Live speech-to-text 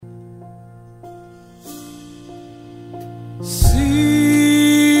Situlela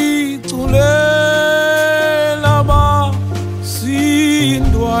masindwayo,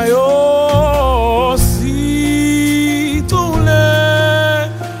 situlela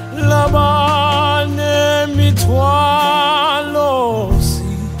banemithwalo,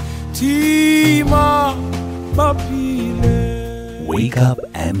 sithima baphile. Wake up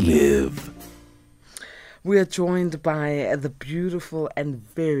and live. We are joined by the beautiful and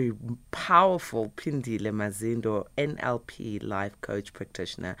very powerful Phindile Mazindo, NLP life coach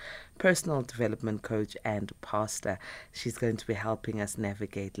practitioner, personal development coach and pastor. She's going to be helping us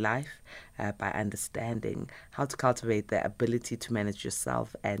navigate life by understanding how to cultivate the ability to manage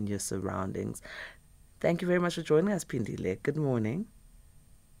yourself and your surroundings. Thank you very much for joining us, Phindile. Good morning.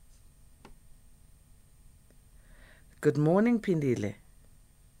 Good morning, Phindile.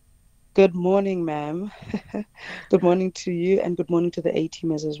 Good morning, ma'am. Good morning to you and good morning to the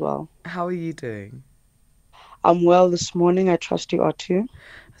A-teamers as well. How are you doing? I'm well this morning. I trust you are too.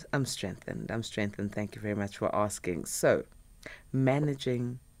 I'm strengthened. Thank you very much for asking. So,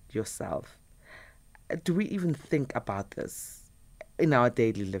 managing yourself. Do we even think about this in our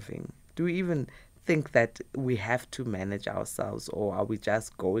daily living? Do we even think that we have to manage ourselves, or are we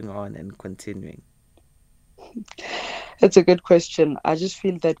just going on and continuing? It's a good question. I just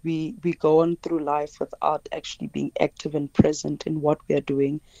feel that we go on through life without actually being active and present in what we are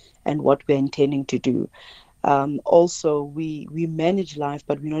doing and what we're intending to do. Also, we manage life,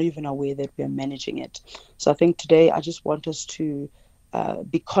 but we're not even aware that we're managing it. So I think today I just want us to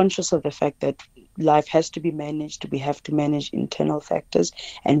be conscious of the fact that life has to be managed. We have to manage internal factors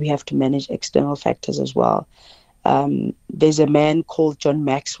and we have to manage external factors as well. There's a man called John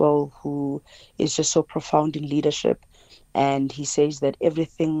Maxwell who is just so profound in leadership. And he says that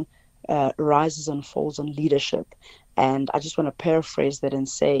everything rises and falls on leadership. And I just want to paraphrase that and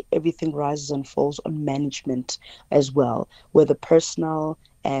say everything rises and falls on management as well, whether personal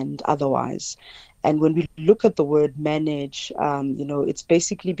and otherwise. And when we look at the word manage, it's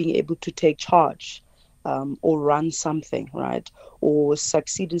basically being able to take charge or run something, right? Or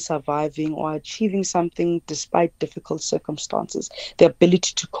succeed in surviving or achieving something despite difficult circumstances. The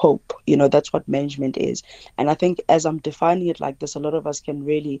ability to cope, that's what management is. And I think as I'm defining it like this, a lot of us can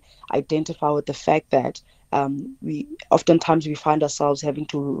really identify with the fact that we find ourselves having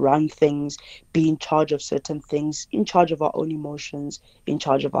to run things, be in charge of certain things, in charge of our own emotions, in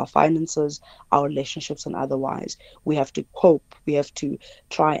charge of our finances, our relationships, and otherwise. We have to cope. We have to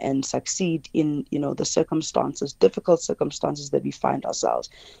try and succeed in, the circumstances, difficult circumstances that we find ourselves.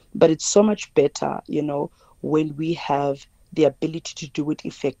 But it's so much better, when we have the ability to do it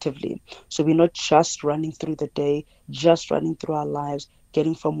effectively. So we're not just running through the day, just running through our lives,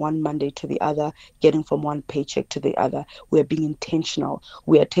 getting from one Monday to the other, getting from one paycheck to the other. We're being intentional.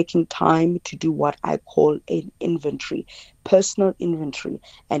 We are taking time to do what I call an inventory, personal inventory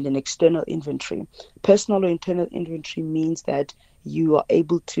and an external inventory. Personal or internal inventory means that you are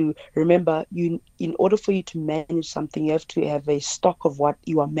able to remember in order for you to manage something, you have to have a stock of what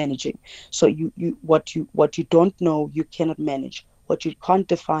you are managing. So what you don't know, you cannot manage. What you can't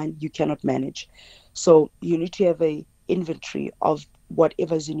define, you cannot manage. So you need to have a inventory of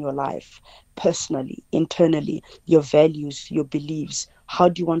whatever's in your life, personally, internally, your values, your beliefs. How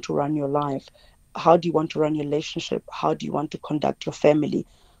do you want to run your life? How do you want to run your relationship? How do you want to conduct your family?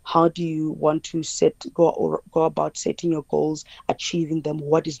 How do you want to go about setting your goals, achieving them?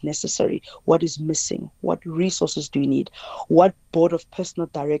 What is necessary? What is missing? What resources do you need? What board of personal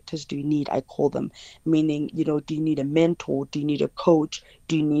directors do you need? I call them, meaning, do you need a mentor? Do you need a coach?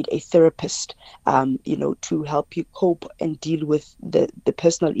 Do you need a therapist, to help you cope and deal with the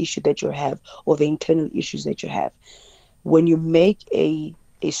personal issue that you have or the internal issues that you have? When you make a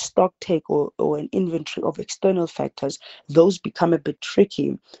stock take or an inventory of external factors, those become a bit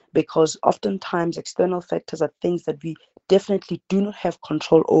tricky because oftentimes external factors are things that we definitely do not have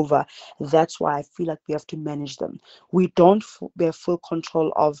control over. That's why I feel like we have to manage them. We don't bear full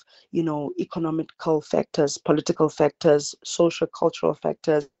control of, economical factors, political factors, social cultural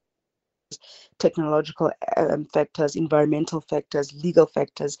factors, technological factors, environmental factors, legal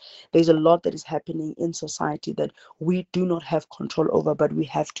factors. There's a lot that is happening in society that we do not have control over, but we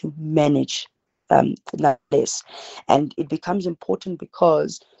have to manage nonetheless. And it becomes important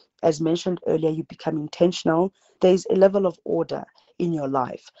because, as mentioned earlier, you become intentional. There's a level of order in your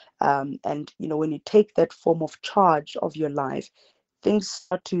life. And, when you take that form of charge of your life, things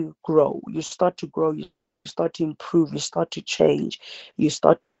start to grow. You start to grow. You start to improve. You start to change. You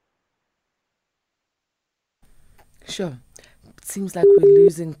start. Sure. It seems like we're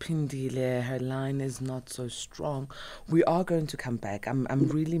losing Phindile. Her line is not so strong. We are going to come back. I'm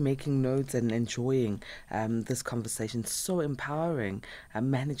really making notes and enjoying this conversation. So empowering,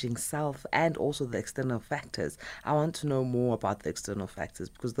 managing self and also the external factors. I want to know more about the external factors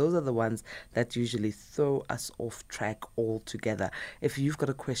because those are the ones that usually throw us off track altogether. If you've got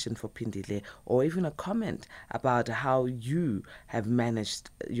a question for Phindile or even a comment about how you have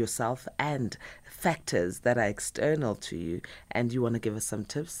managed yourself and factors that are external to you, and you want to give us some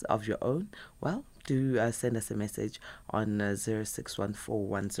tips of your own, well, do send us a message on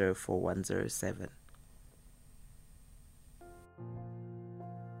 0614104107.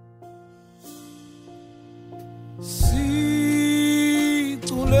 Situlela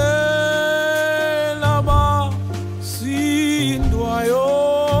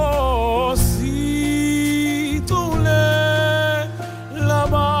basindwayo, situlela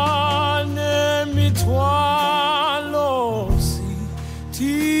banemithwalo,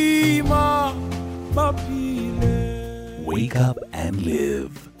 sithima baphile. Wake up and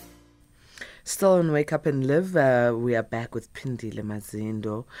live. Still on Wake Up and Live, we are back with Phindile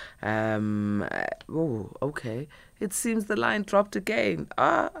Mazindo. Okay. It seems the line dropped again.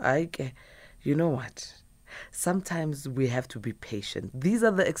 Okay. You know what? Sometimes we have to be patient. These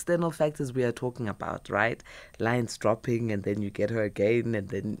are the external factors we are talking about, right? Lines dropping and then you get her again and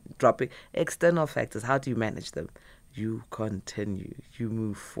then dropping. External factors, how do you manage them? You continue, you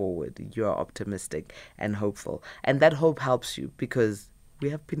move forward, you're optimistic and hopeful. And that hope helps you because we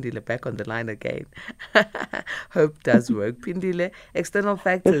have Phindile back on the line again. Hope does work. Phindile, external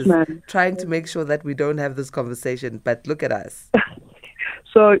factors, Yes, trying to make sure that we don't have this conversation, but look at us.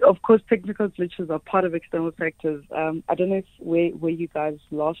 So, of course, technical glitches are part of external factors. I don't know if where you guys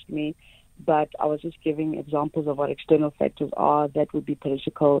lost me, but I was just giving examples of what external factors are. That would be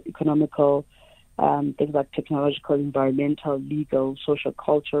political, economical, things like technological, environmental, legal, social,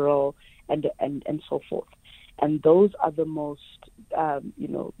 cultural, and so forth. And those are the most,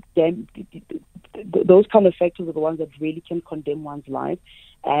 those kind of factors are the ones that really can condemn one's life.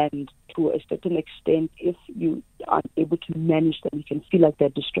 And to a certain extent, if you are able to manage them, you can feel like they're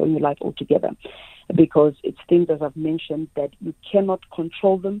destroying your life altogether. Because it's things, as I've mentioned, that you cannot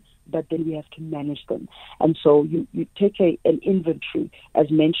control them, but then we have to manage them. And so you take an inventory, as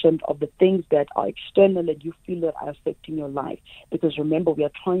mentioned, of the things that are external and you feel that are affecting your life. Because remember, we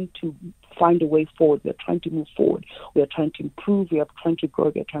are trying to find a way forward. We are trying to move forward. We are trying to improve. We are trying to grow.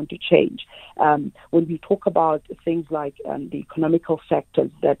 We are trying to change. When we talk about things like the economical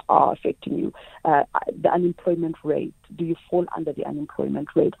factors that are affecting you, the unemployment rate, do you fall under the unemployment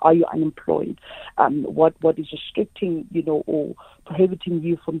rate? Are you unemployed? What is restricting, or prohibiting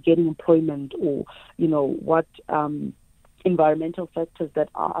you from getting employment, or, what environmental factors that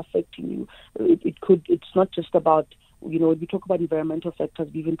are affecting you? It's not just about, when we talk about environmental factors,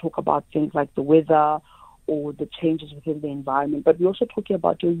 we even talk about things like the weather or the changes within the environment, but we're also talking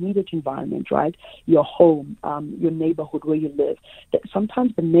about your immediate environment, right? Your home, your neighborhood where you live.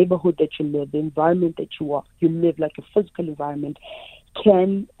 Sometimes the neighborhood that you live, the environment that you live, like a physical environment,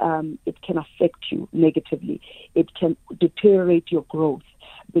 can affect you negatively. It can deteriorate your growth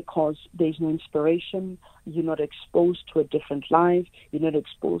because there's no inspiration. You're not exposed to a different life. You're not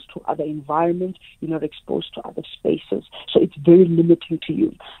exposed to other environments. You're not exposed to other spaces. So it's very limiting to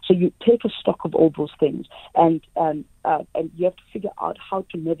you. So you take a stock of all those things, and you have to figure out how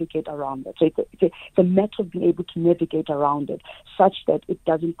to navigate around it. So it's a matter of being able to navigate around it such that it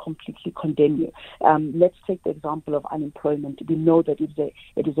doesn't completely condemn you. Let's take the example of unemployment. We know that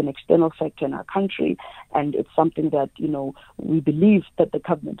it is an external factor in our country, and it's something that, we believe that the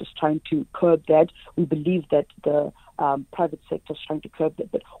government is trying to curb that. We believe that the private sector is trying to curb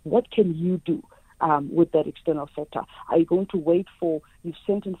that. But what can you do with that external factor? Are you going to wait for, you've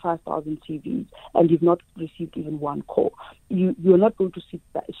sent in 5,000 CVs and you've not received even one call? You're not going to sit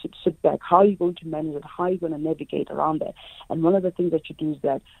back. How are you going to manage it? How are you going to navigate around that? And one of the things that you do is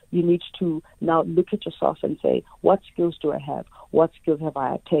that you need to now look at yourself and say, what skills do I have? What skills have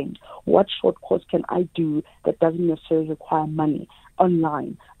I attained? What short course can I do that doesn't necessarily require money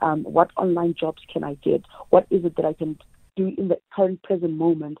online? What online jobs can I get? What is it that I can do in the current present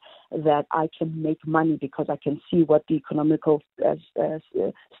moment that I can make money because I can see what the economical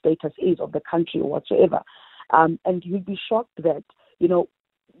status is of the country or whatsoever. And you'd be shocked that,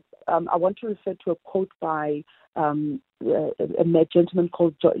 I want to refer to a quote by a gentleman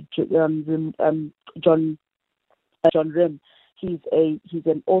called John Rim. He's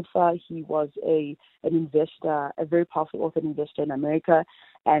an author. He was an investor, a very powerful author and investor in America.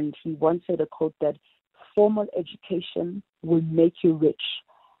 And he once said a quote that formal education will make you rich,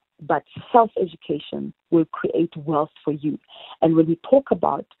 but self-education will create wealth for you. And when we talk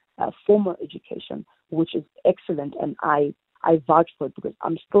about formal education, which is excellent, and I vouch for it because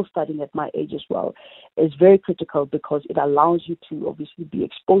I'm still studying at my age as well, is very critical because it allows you to obviously be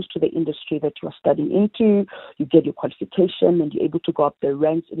exposed to the industry that you are studying into. You get your qualification and you're able to go up the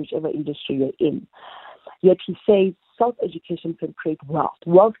ranks in whichever industry you're in. Yet he says self-education can create wealth.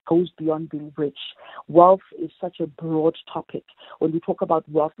 Wealth goes beyond being rich. Wealth is such a broad topic. When we talk about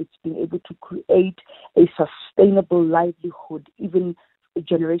wealth, it's being able to create a sustainable livelihood, even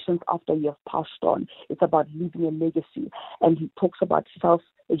generations after you have passed on. It's about leaving a legacy. And he talks about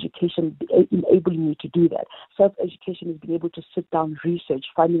self-education enabling you to do that. Self-education is being able to sit down, research,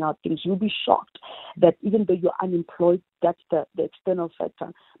 finding out things. You'll be shocked that even though you're unemployed, that's the external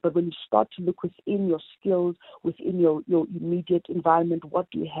factor. But when you start to look within your skills, within your immediate environment, what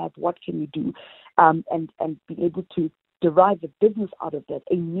do you have, what can you do, and be able to derive a business out of that,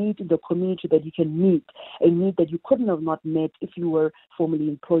 a need in the community that you can meet, a need that you couldn't have not met if you were formerly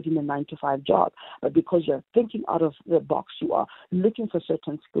employed in a 9-to-5 job. But because you're thinking out of the box, you are looking for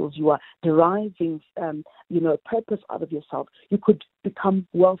certain skills, you are deriving, a purpose out of yourself, you could become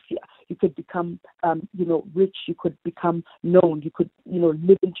wealthier, you could become, rich, you could become known, you could,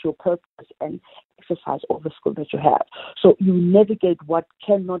 live into your purpose and exercise all the skills that you have. So you navigate what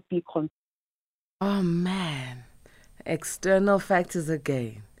cannot be controlled. Oh, man. External factors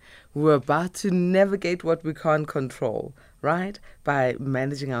again. We're about to navigate what we can't control, right? By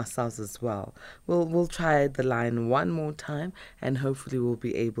managing ourselves as well. We'll try the line one more time, and hopefully we'll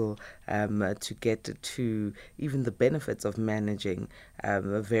be able to get to even the benefits of managing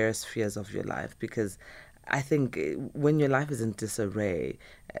various spheres of your life. Because I think when your life is in disarray,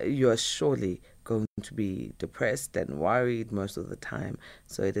 you are surely going to be depressed and worried most of the time.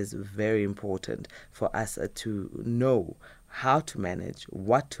 So it is very important for us to know how to manage,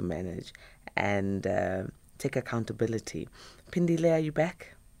 what to manage, and take accountability. Phindile, are you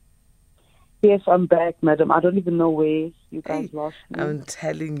back? Yes, I'm back, madam. I don't even know where you guys lost me. I'm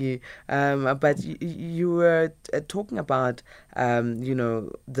telling you. But you were talking about,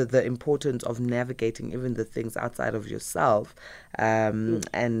 the importance of navigating even the things outside of yourself,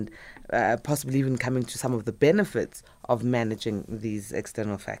 and possibly even coming to some of the benefits of managing these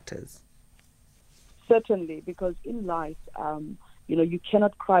external factors. Certainly, because in life, you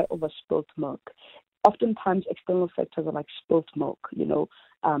cannot cry over spilt milk. Oftentimes, external factors are like spilt milk.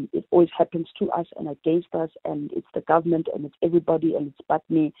 It always happens to us and against us, and it's the government and it's everybody and it's but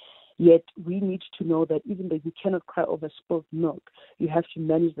me. Yet we need to know that even though you cannot cry over spilt milk, you have to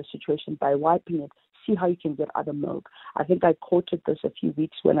manage the situation by wiping it. See how you can get other milk. I think I quoted this a few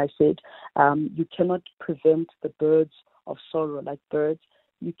weeks when I said you cannot prevent the birds of sorrow, like birds.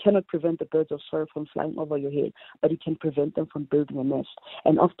 You cannot prevent the birds of sorrow from flying over your head, but you can prevent them from building a nest.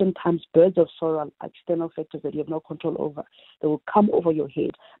 And oftentimes, birds of sorrow are external factors that you have no control over. They will come over your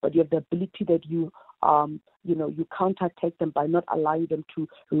head, but you have the ability that you counterattack them by not allowing them to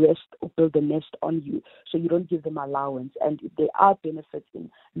rest or build a nest on you. So you don't give them allowance. And there are benefits in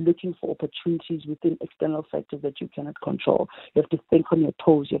looking for opportunities within external factors that you cannot control. You have to think on your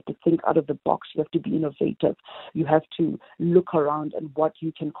toes. You have to think out of the box. You have to be innovative. You have to look around and what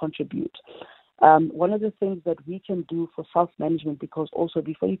you can contribute. One of the things that we can do for self-management, because also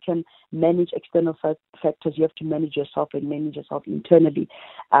before you can manage external factors, you have to manage yourself and manage yourself internally.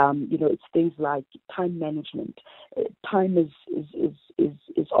 It's things like time management. Time is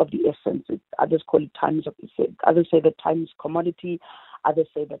of the essence. Others call it time is of the essence. Others say that time is commodity. Others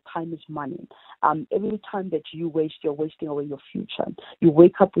say that time is money. Every time that you waste, you're wasting away your future. You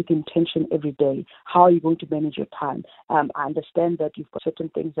wake up with intention every day. How are you going to manage your time? I understand that you've got certain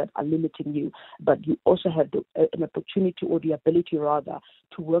things that are limiting you, but you also have an opportunity, or the ability rather,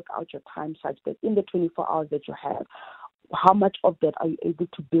 to work out your time such that in the 24 hours that you have, how much of that are you able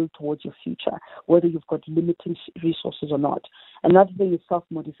to build towards your future, whether you've got limiting resources or not. Another thing is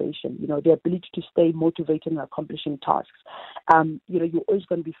self-motivation, the ability to stay motivated and accomplishing tasks. You're always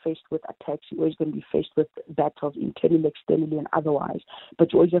going to be faced with attacks. You're always going to be faced with battles internally, externally, and otherwise,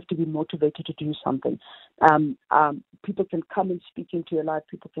 but you always have to be motivated to do something. People can come and speak into your life.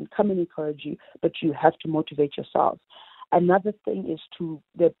 People can come and encourage you, but you have to motivate yourself. Another thing is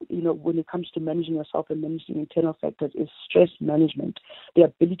when it comes to managing yourself and managing internal factors, is stress management. The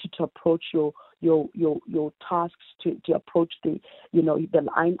ability to approach your your tasks, to approach the the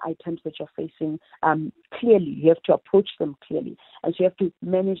line items that you're facing clearly. You have to approach them clearly, and so you have to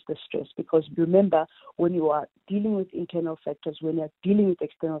manage the stress, because remember, when you are dealing with internal factors, when you're dealing with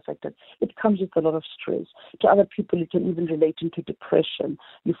external factors, it comes with a lot of stress. To other people, it can even relate into depression.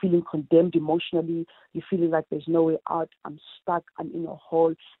 You're feeling condemned emotionally. You're feeling like there's no way out. I'm stuck. I'm in a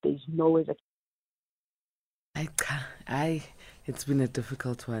hole. There's no way that. It's been a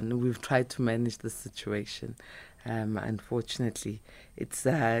difficult one. We've tried to manage the situation. Unfortunately,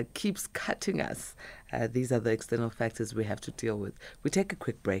 it keeps cutting us. These are the external factors we have to deal with. We take a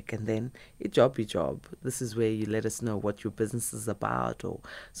quick break, and then job. This is where you let us know what your business is about, or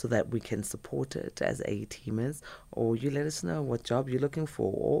so that we can support it as A-teamers, or you let us know what job you're looking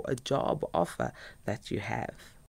for, or a job offer that you have.